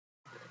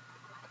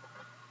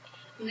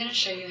I'm going to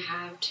show you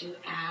how to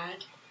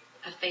add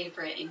a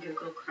favorite in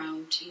Google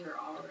Chrome to your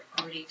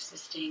already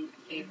existing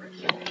favorite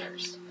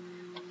folders.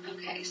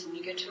 Okay, so when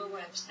you go to a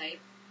website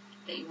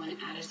that you want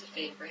to add as a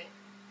favorite,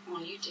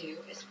 all you do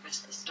is press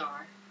the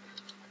star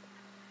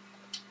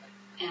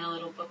and a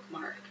little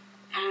bookmark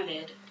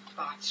added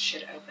box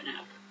should open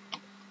up.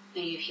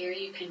 Now here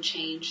you can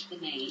change the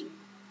name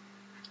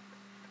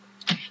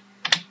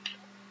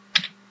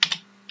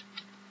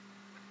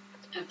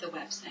of the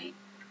website,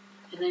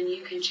 and then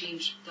you can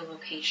change the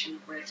location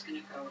where it's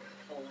going to go with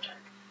the folder.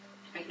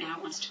 Right now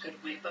it wants to go to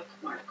my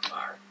bookmark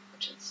bar,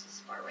 which is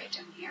this bar right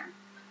down here.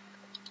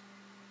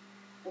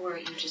 Or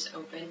you just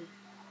open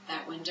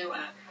that window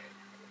up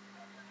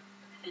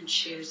and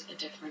choose a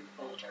different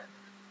folder.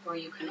 Or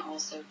you can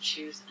also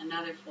choose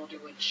another folder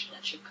which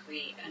lets you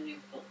create a new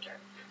folder.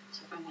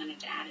 So if I wanted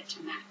to add it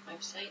to Mac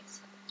websites,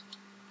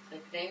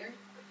 click there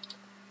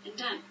and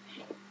done.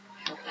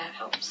 I hope that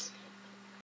helps.